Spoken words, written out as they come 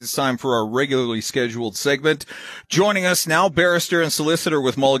It's time for our regularly scheduled segment. Joining us now, barrister and solicitor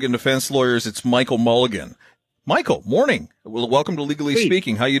with Mulligan Defense Lawyers, it's Michael Mulligan. Michael, morning. Well, welcome to Legally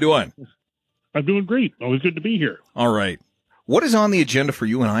Speaking. How you doing? I'm doing great. Always good to be here. All right. What is on the agenda for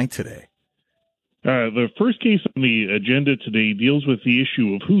you and I today? The first case on the agenda today deals with the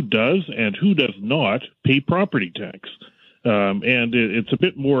issue of who does and who does not pay property tax. And it's a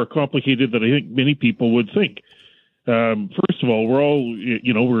bit more complicated than I think many people would think. First of all,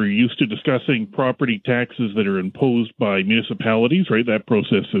 we're used to discussing property taxes that are imposed by municipalities, right? That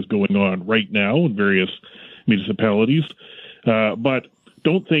process is going on right now in various municipalities. But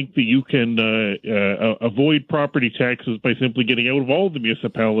don't think that you can avoid property taxes by simply getting out of all the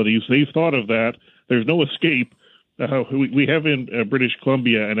municipalities. They've thought of that. There's no escape. We have in British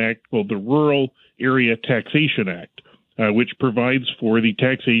Columbia an act called the Rural Area Taxation Act, which provides for the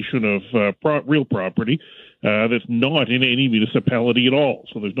taxation of real property that's not in any municipality at all.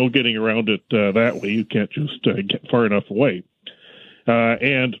 So there's no getting around it that way. You can't just get far enough away.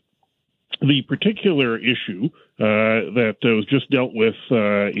 And the particular issue that was just dealt with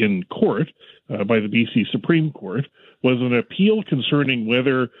in court by the BC Supreme Court was an appeal concerning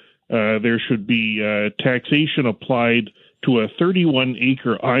whether there should be taxation applied to a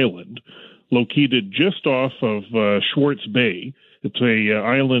 31-acre island located just off of Schwartz Bay. It's a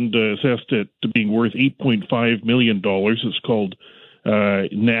island assessed at being worth $8.5 million. It's called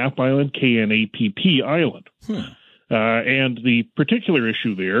Knapp Island, Knapp Island. And the particular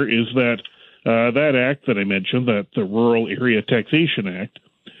issue there is that that act that I mentioned, that the Rural Area Taxation Act,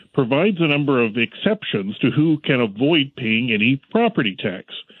 provides a number of exceptions to who can avoid paying any property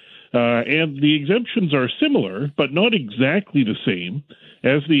tax. And the exemptions are similar, but not exactly the same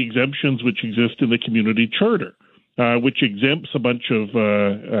as the exemptions which exist in the community charter, which exempts a bunch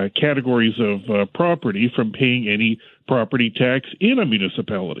of categories of property from paying any property tax in a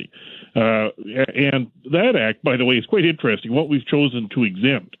municipality. And that act, by the way, is quite interesting. What we've chosen to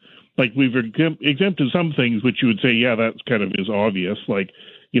exempt, like we've exempted some things which you would say, yeah, that's kind of is obvious, like,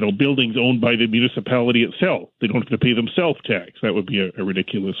 buildings owned by the municipality itself. They don't have to pay them self-tax. That would be a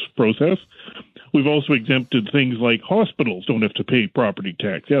ridiculous process. We've also exempted things like hospitals don't have to pay property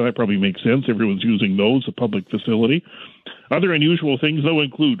tax. Yeah, that probably makes sense. Everyone's using those, a public facility. Other unusual things, though,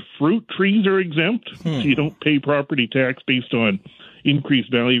 include fruit trees are exempt. So you don't pay property tax based on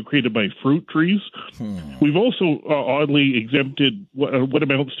increased value created by fruit trees. We've also oddly exempted what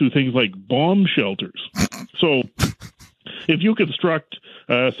amounts to things like bomb shelters. So if you construct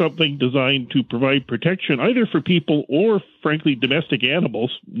something designed to provide protection either for people or, frankly, domestic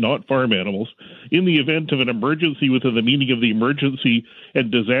animals, not farm animals, in the event of an emergency within the meaning of the Emergency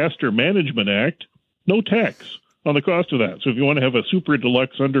and Disaster Management Act, no tax on the cost of that. So if you want to have a super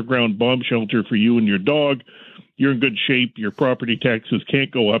deluxe underground bomb shelter for you and your dog, you're in good shape. Your property taxes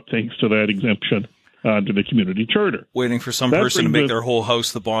can't go up thanks to that exemption to the community charter. Waiting for some person to make their whole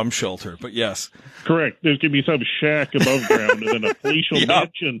house the bomb shelter, but yes. Correct. There's going to be some shack above ground and then a palatial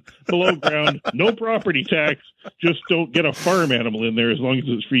mansion below ground. No property tax. Just don't get a farm animal in there. As long as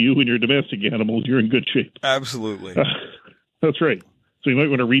it's for you and your domestic animals, you're in good shape. Absolutely. That's right. So you might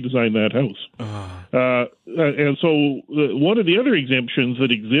want to redesign that house. And so one of the other exemptions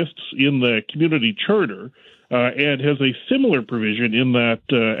that exists in the community charter and has a similar provision in that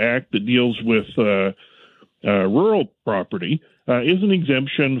act that deals with rural property is an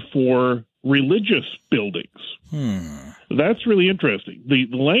exemption for religious buildings. That's really interesting. The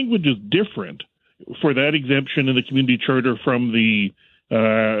language is different for that exemption in the community charter from the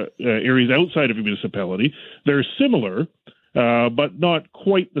areas outside of a municipality. They're similar, but not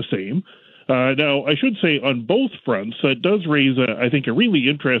quite the same. Now, I should say on both fronts, that does raise, I think, a really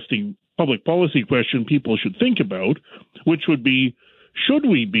interesting public policy question people should think about, which would be, should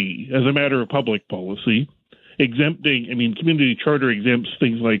we be, as a matter of public policy, exempting, community charter exempts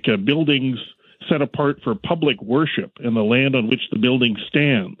things like buildings set apart for public worship and the land on which the building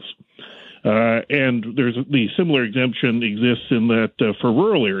stands. And the similar exemption exists in that for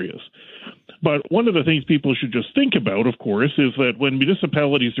rural areas. But one of the things people should just think about, of course, is that when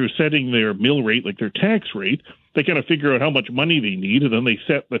municipalities are setting their mill rate, like their tax rate, they kind of figure out how much money they need, and then they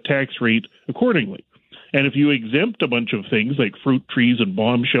set the tax rate accordingly. And if you exempt a bunch of things like fruit trees and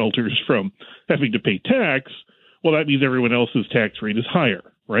bomb shelters from having to pay tax, well, that means everyone else's tax rate is higher,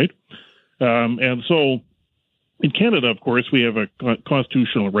 right? And so in Canada, of course, we have a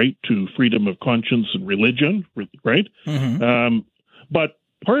constitutional right to freedom of conscience and religion, right? But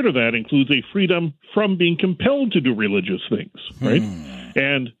part of that includes a freedom from being compelled to do religious things, right?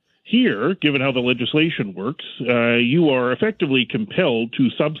 And here, given how the legislation works, you are effectively compelled to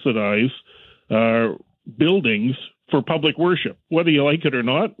subsidize buildings for public worship, whether you like it or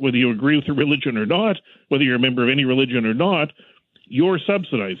not, whether you agree with the religion or not, whether you're a member of any religion or not. You're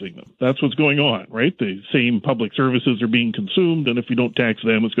subsidizing them. That's what's going on, right? The same public services are being consumed, and if you don't tax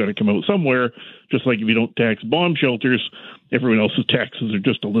them, it's got to come out somewhere. Just like if you don't tax bomb shelters, everyone else's taxes are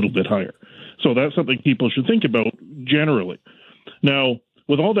just a little bit higher. So that's something people should think about generally. Now,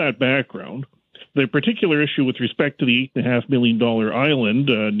 with all that background, the particular issue with respect to the $8.5 million island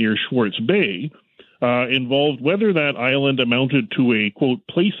near Schwartz Bay involved whether that island amounted to a, quote,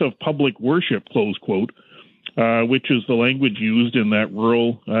 place of public worship, close quote, which is the language used in that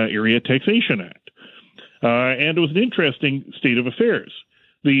Rural Area Taxation Act. And it was an interesting state of affairs.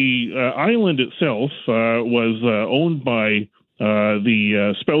 The island itself was owned by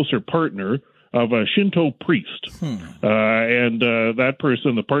the spouse or partner of a Shinto priest. And that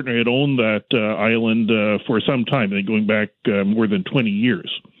person, the partner, had owned that island for some time, going back more than 20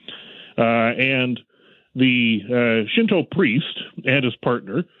 years. And the Shinto priest and his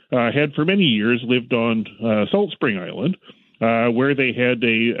partner had for many years lived on Salt Spring Island, where they had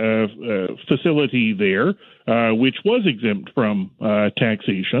a facility there which was exempt from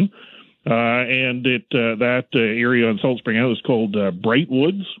taxation. And that area on Salt Spring Island was called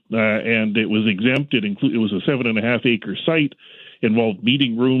Brightwoods, and it was exempt. It was a 7.5-acre site, involved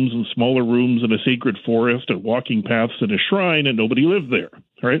meeting rooms and smaller rooms and a sacred forest and walking paths and a shrine, and nobody lived there,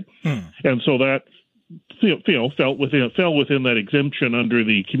 right? And so that fell within that exemption under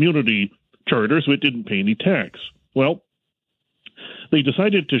the community charter, so it didn't pay any tax. Well, they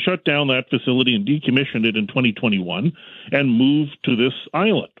decided to shut down that facility and decommission it in 2021 and move to this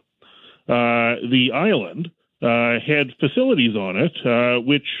island. The island had facilities on it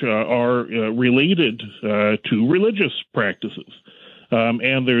which are related to religious practices.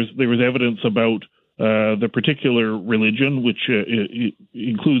 And there was evidence about the particular religion, which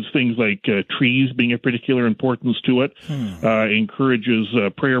includes things like trees being of particular importance to it, encourages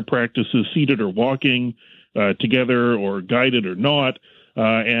prayer practices seated or walking, together or guided or not,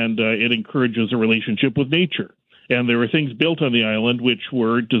 and it encourages a relationship with nature. And there were things built on the island which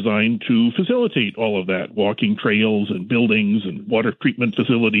were designed to facilitate all of that, walking trails and buildings and water treatment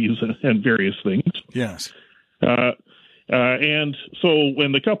facilities and various things. Yes. And so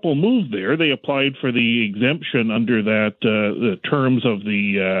when the couple moved there, they applied for the exemption under that the terms of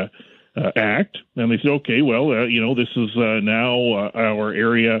the act. And they said, okay, well, this is now our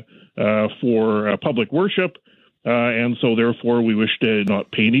area for public worship. And so, therefore, we wish to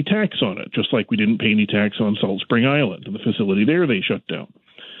not pay any tax on it, just like we didn't pay any tax on Salt Spring Island and the facility there they shut down.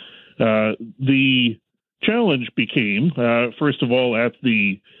 The challenge became, first of all, at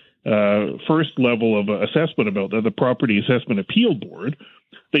the first level of assessment about that, the Property Assessment Appeal Board,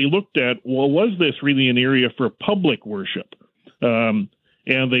 they looked at, well, was this really an area for public worship?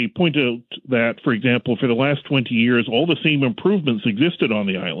 And they pointed out that, for example, for the last 20 years, all the same improvements existed on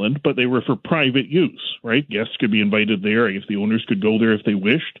the island, but they were for private use, right? Guests could be invited there. I guess the owners could go there if they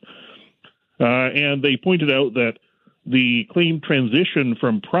wished. And they pointed out that the claimed transition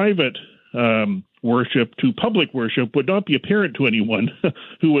from private worship to public worship would not be apparent to anyone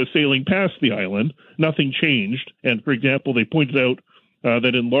who was sailing past the island. Nothing changed. And, for example, they pointed out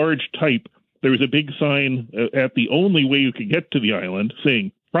that in large type, there was a big sign at the only way you could get to the island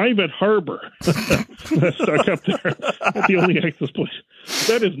saying, private harbor. That stuck up there at the only access point.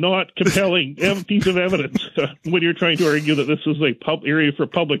 That is not compelling piece of evidence when you're trying to argue that this is a area for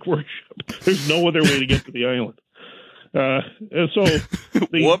public worship. There's no other way to get to the island. And so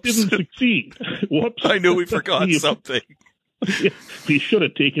they didn't succeed. Whoops. I knew we forgot something. We should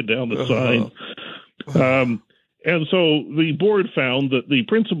have taken down the sign. And so the board found that the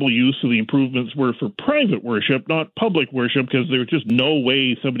principal use of the improvements were for private worship, not public worship, because there was just no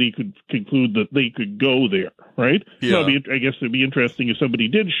way somebody could conclude that they could go there, right? Yeah. So I guess it'd be interesting if somebody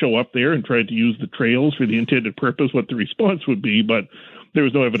did show up there and tried to use the trails for the intended purpose, what the response would be, but there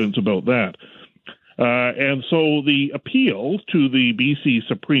was no evidence about that. And so the appeal to the BC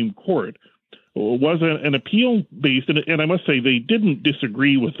Supreme Court was an appeal based, and I must say they didn't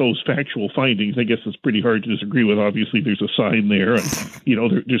disagree with those factual findings. I guess it's pretty hard to disagree with. Obviously, there's a sign there, and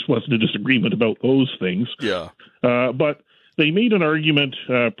there just wasn't a disagreement about those things. Yeah. But they made an argument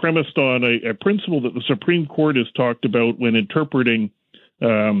premised on a principle that the Supreme Court has talked about when interpreting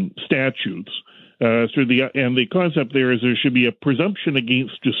statutes. And the concept there is there should be a presumption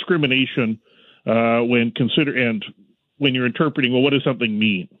against discrimination when you're interpreting. Well, what does something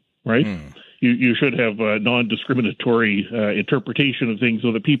mean, right? You should have a non-discriminatory interpretation of things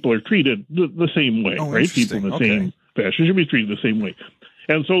so that people are treated the same way, right? People in the same fashion should be treated the same way.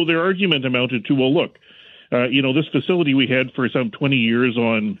 And so their argument amounted to, well, look, This facility we had for some 20 years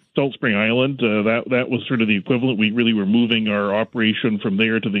on Salt Spring Island, that was sort of the equivalent. We really were moving our operation from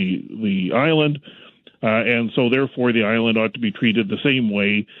there to the island. And so therefore the island ought to be treated the same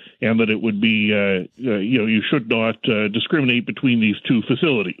way, and that it would be, you should not discriminate between these two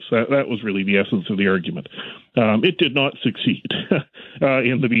facilities. That was really the essence of the argument. It did not succeed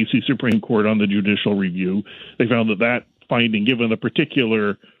in the BC Supreme Court on the judicial review. They found that finding, given the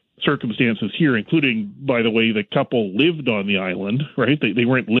particular circumstances here, including, by the way, the couple lived on the island, right? They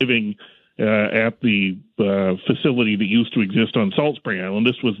weren't living at the facility that used to exist on Salt Spring Island.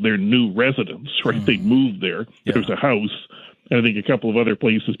 This was their new residence, right? They moved there. Yeah. There was a house, and I think a couple of other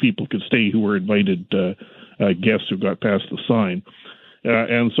places people could stay who were invited guests who got past the sign.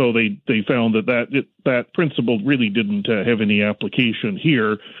 And so they found that principle really didn't have any application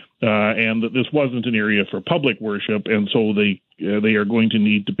here, and that this wasn't an area for public worship, and so they are going to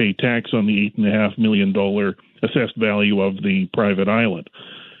need to pay tax on the $8.5 million assessed value of the private island.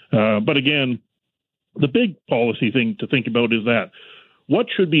 But again, the big policy thing to think about is that what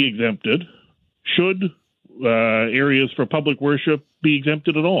should be exempted? Should areas for public worship be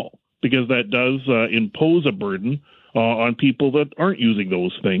exempted at all? Because that does impose a burden on people that aren't using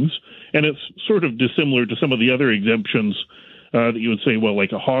those things. And it's sort of dissimilar to some of the other exemptions that you would say, well,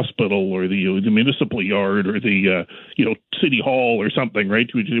 like a hospital or the municipal yard or the city hall or something, right?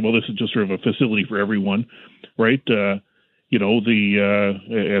 Well, this is just sort of a facility for everyone, right? As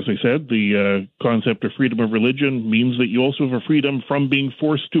I said, the concept of freedom of religion means that you also have a freedom from being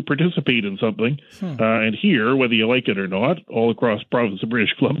forced to participate in something. And here, whether you like it or not, all across the province of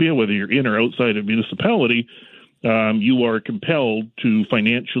British Columbia, whether you're in or outside of municipality, you are compelled to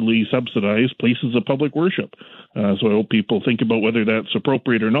financially subsidize places of public worship. So I hope people think about whether that's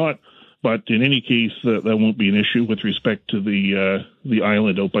appropriate or not. But in any case, that won't be an issue with respect to the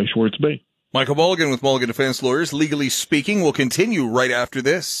island out by Schwartz Bay. Michael Mulligan with Mulligan Defense Lawyers. Legally Speaking will continue right after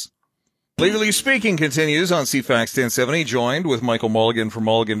this. Legally Speaking continues on CFAX 1070, joined with Michael Mulligan from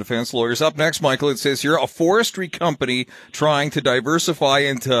Mulligan Defense Lawyers. Up next, Michael, it says here, a forestry company trying to diversify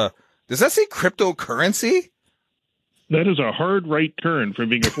into, does that say cryptocurrency? That is a hard right turn from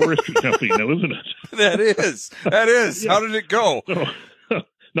being a forestry company now, isn't it? That is. Yeah. How did it go?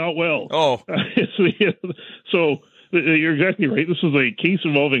 Not well. Oh. So you're exactly right. This was a case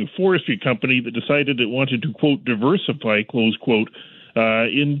involving a forestry company that decided it wanted to, quote, diversify, close quote,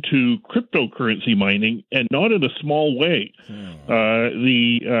 into cryptocurrency mining, and not in a small way.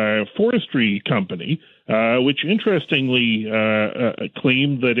 The forestry company, which interestingly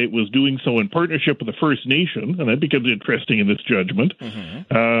claimed that it was doing so in partnership with the First Nation, and that becomes interesting in this judgment,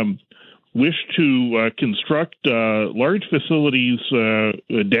 wished to construct large facilities,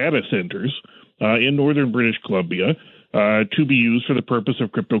 data centers, in northern British Columbia to be used for the purpose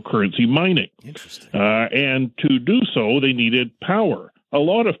of cryptocurrency mining. Interesting. And to do so, they needed power, a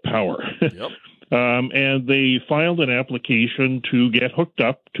lot of power. Yep. And they filed an application to get hooked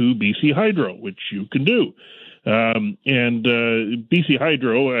up to BC Hydro, which you can do. And BC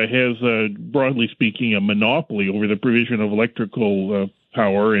Hydro has, broadly speaking, a monopoly over the provision of electrical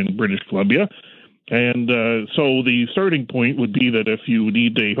power in British Columbia. And so the starting point would be that if you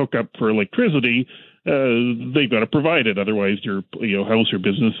need a hookup for electricity, they've got to provide it. Otherwise, your house or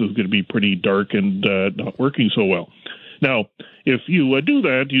business is going to be pretty dark and not working so well. Now, if you do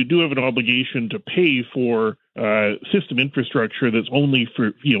that, you do have an obligation to pay for system infrastructure that's only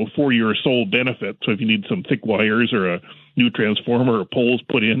for your sole benefit. So if you need some thick wires or a new transformer or poles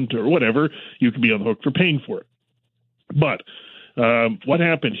put in or whatever, you can be on the hook for paying for it. But what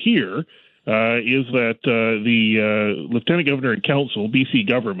happened here is that the Lieutenant Governor and Council, BC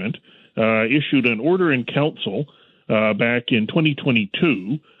government, issued an order in council back in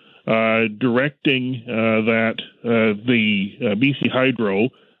 2022 directing that the BC Hydro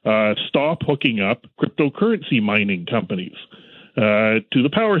stop hooking up cryptocurrency mining companies to the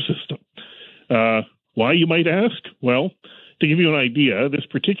power system. Why, you might ask? Well, to give you an idea, this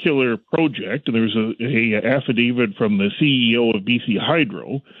particular project, and there's a affidavit from the CEO of BC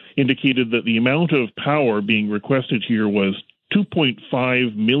Hydro, indicated that the amount of power being requested here was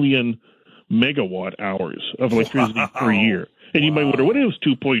 2.5 million megawatt hours of electricity per year. And you might wonder, what is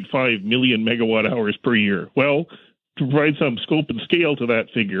 2.5 million megawatt hours per year? Well, to provide some scope and scale to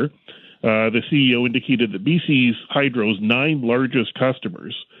that figure, the CEO indicated that BC's Hydro's 9 largest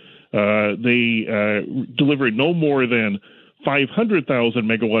customers, they delivered no more than 500,000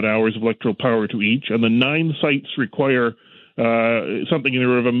 megawatt hours of electrical power to each, and the 9 sites require something in the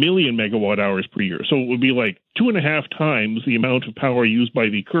order of 1 million megawatt hours per year. So it would be like 2.5 times the amount of power used by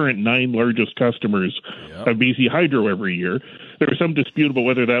the current 9 largest customers of BC Hydro every year. There was some dispute about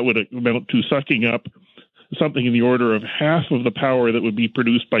whether that would amount to sucking up something in the order of half of the power that would be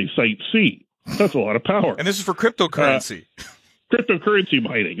produced by Site C. That's a lot of power. And this is for cryptocurrency. Cryptocurrency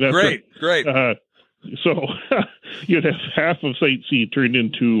mining. That's great. So you'd have half of Site C turned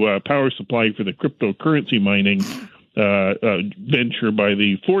into power supply for the cryptocurrency mining venture by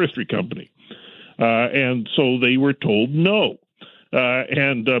the forestry company. And so they were told no.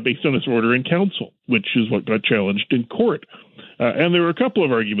 And based on this order in council, which is what got challenged in court. And there were a couple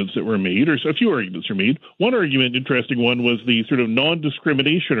of arguments that were made, or a few arguments were made. One argument, interesting one, was the sort of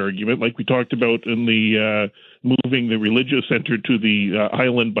non-discrimination argument, like we talked about in the moving the religious center to the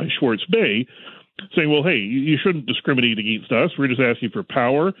island by Schwartz Bay, saying, well, hey, you shouldn't discriminate against us. We're just asking for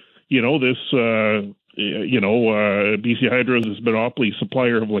power. This, BC Hydro is this monopoly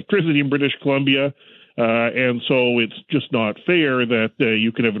supplier of electricity in British Columbia. And so it's just not fair that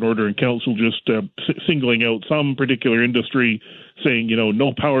you could have an order in council just singling out some particular industry, saying,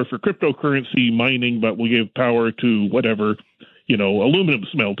 no power for cryptocurrency mining, but we'll give power to whatever, aluminum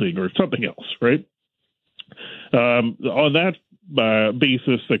smelting or something else, right? On that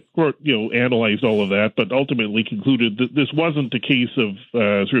basis, the court, analyzed all of that, but ultimately concluded that this wasn't a case of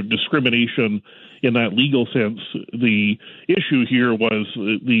sort of discrimination in that legal sense. The issue here was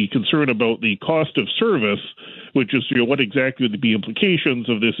the concern about the cost of service, which is, what exactly would be implications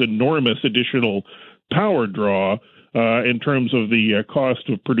of this enormous additional power draw in terms of the cost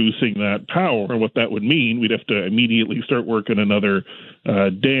of producing that power and what that would mean. We'd have to immediately start working another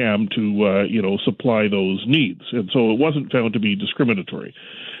dam to, supply those needs. And so it wasn't found to be discriminatory.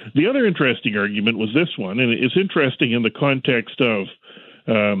 The other interesting argument was this one, and it's interesting in the context of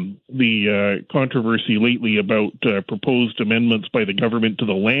the controversy lately about proposed amendments by the government to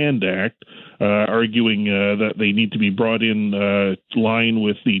the Land Act, arguing that they need to be brought in line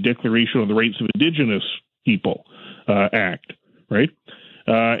with the Declaration on the Rights of Indigenous People Act, right?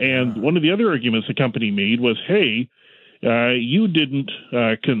 And one of the other arguments the company made was, hey, you didn't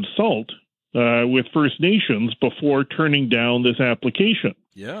consult with First Nations before turning down this application.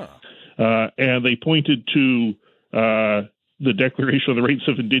 Yeah. And they pointed to the Declaration of the Rights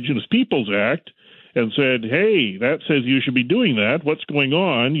of Indigenous Peoples Act and said, hey, that says you should be doing that. What's going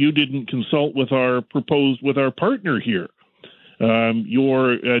on? You didn't consult with our partner here.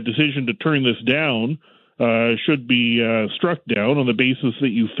 Your decision to turn this down should be struck down on the basis that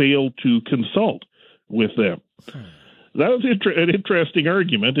you failed to consult with them. That was an interesting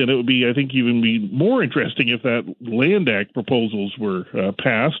argument, and it would be, I think, even be more interesting if that Land Act proposals were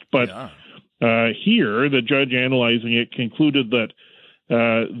passed. But here, the judge analyzing it concluded that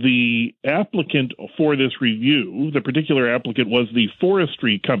the applicant for this review, the particular applicant was the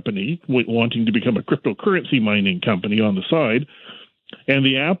forestry company wanting to become a cryptocurrency mining company on the side, and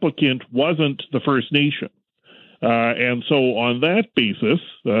the applicant wasn't the First Nation. And so on that basis,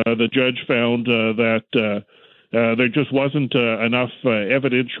 the judge found that there just wasn't enough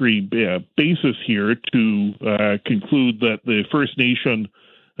evidentiary basis here to conclude that the First Nation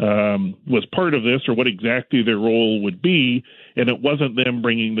was part of this or what exactly their role would be, and it wasn't them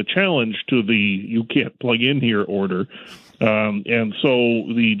bringing the challenge to the you can't plug in here order. And so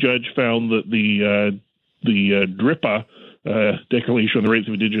the judge found that the DRIPA, Declaration on the Rights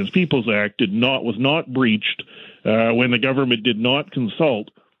of Indigenous Peoples Act, was not breached when the government did not consult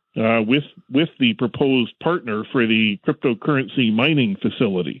with the proposed partner for the cryptocurrency mining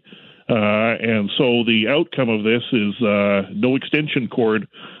facility. And so the outcome of this is no extension cord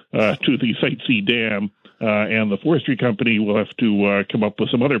to the Site C dam, and the forestry company will have to come up with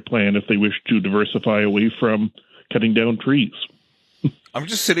some other plan if they wish to diversify away from cutting down trees. I'm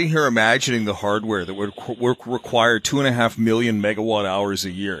just sitting here imagining the hardware that would require 2.5 million megawatt hours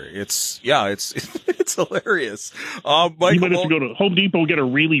a year. It's hilarious. Michael, you might have to go to Home Depot and get a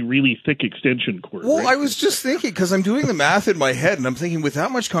really, really thick extension cord. Well, right? I was just thinking, because I'm doing the math in my head, and I'm thinking, with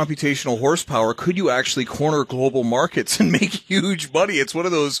that much computational horsepower, could you actually corner global markets and make huge money? It's one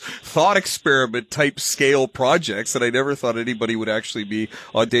of those thought experiment type scale projects that I never thought anybody would actually be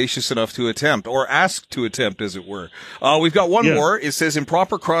audacious enough to attempt, or ask to attempt, as it were. We've got one more. It says,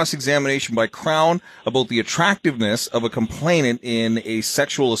 improper cross-examination by Crown about the attractiveness of a complainant in a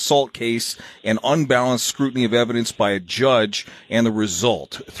sexual assault case and unbalanced scrutiny of evidence by a judge, and the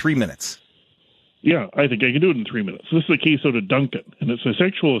result. 3 minutes. Yeah, I think I can do it in 3 minutes. This is a case out of Duncan, and it's a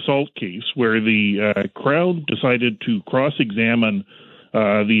sexual assault case where the Crown decided to cross-examine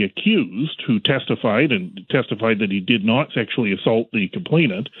the accused, who testified that he did not sexually assault the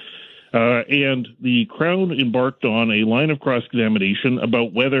complainant. And the Crown embarked on a line of cross-examination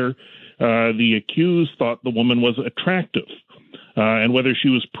about whether the accused thought the woman was attractive and whether she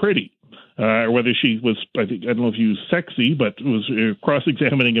was pretty or whether she was, I don't know if you used sexy, but was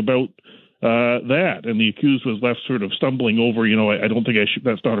cross-examining about that. And the accused was left sort of stumbling over, I don't think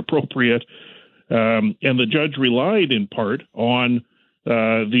that's not appropriate. And the judge relied in part on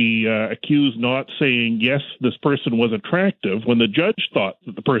the accused not saying, yes, this person was attractive, when the judge thought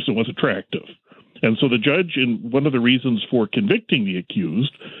that the person was attractive. And so the judge, in one of the reasons for convicting the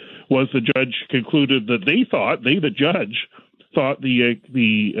accused, was the judge concluded that the judge thought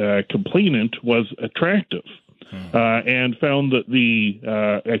the complainant was attractive, and found that the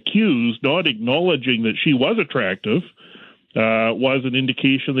accused not acknowledging that she was attractive was an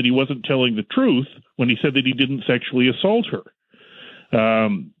indication that he wasn't telling the truth when he said that he didn't sexually assault her.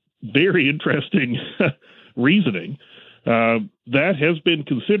 Very interesting reasoning. That has been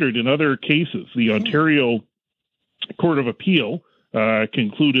considered in other cases. The Ontario Court of Appeal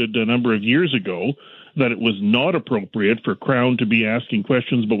concluded a number of years ago that it was not appropriate for Crown to be asking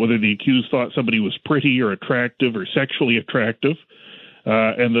questions about whether the accused thought somebody was pretty or attractive or sexually attractive,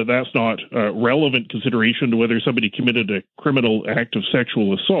 and that's not relevant consideration to whether somebody committed a criminal act of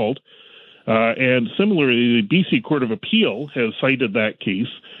sexual assault. And similarly, the BC Court of Appeal has cited that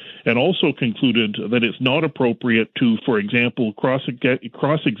case and also concluded that it's not appropriate to, for example,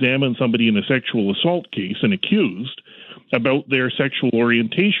 cross-examine somebody in a sexual assault case, an accused, about their sexual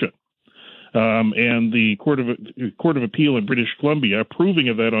orientation. And the Court of Appeal in British Columbia, approving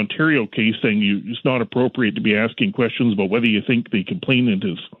of that Ontario case, saying it's not appropriate to be asking questions about whether you think the complainant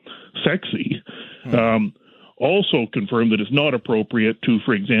is sexy, also confirmed that it's not appropriate to,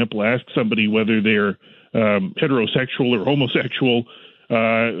 for example, ask somebody whether they're heterosexual or homosexual,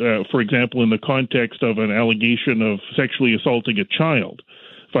 for example, in the context of an allegation of sexually assaulting a child.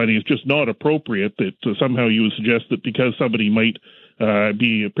 Finding it's just not appropriate that somehow you would suggest that because somebody might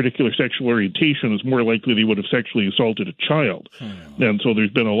be a particular sexual orientation, is more likely they would have sexually assaulted a child. And so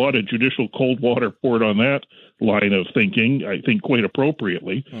there's been a lot of judicial cold water poured on that line of thinking, I think quite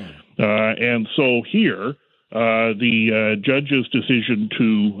appropriately. And so here, the judge's decision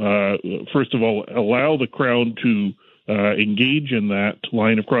to, first of all, allow the Crown to engage in that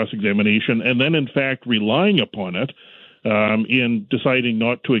line of cross-examination, and then, in fact, relying upon it in deciding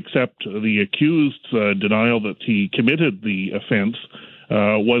not to accept the accused's denial that he committed the offense,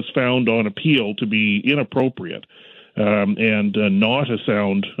 was found on appeal to be inappropriate and not a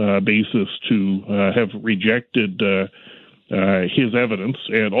sound basis to have rejected his evidence,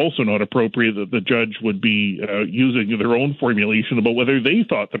 and also not appropriate that the judge would be using their own formulation about whether they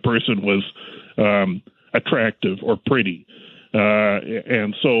thought the person was attractive or pretty.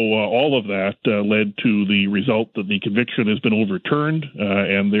 And so all of that led to the result that the conviction has been overturned,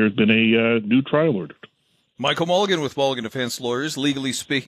 and there's been a new trial ordered. Michael Mulligan with Mulligan Defense Lawyers, legally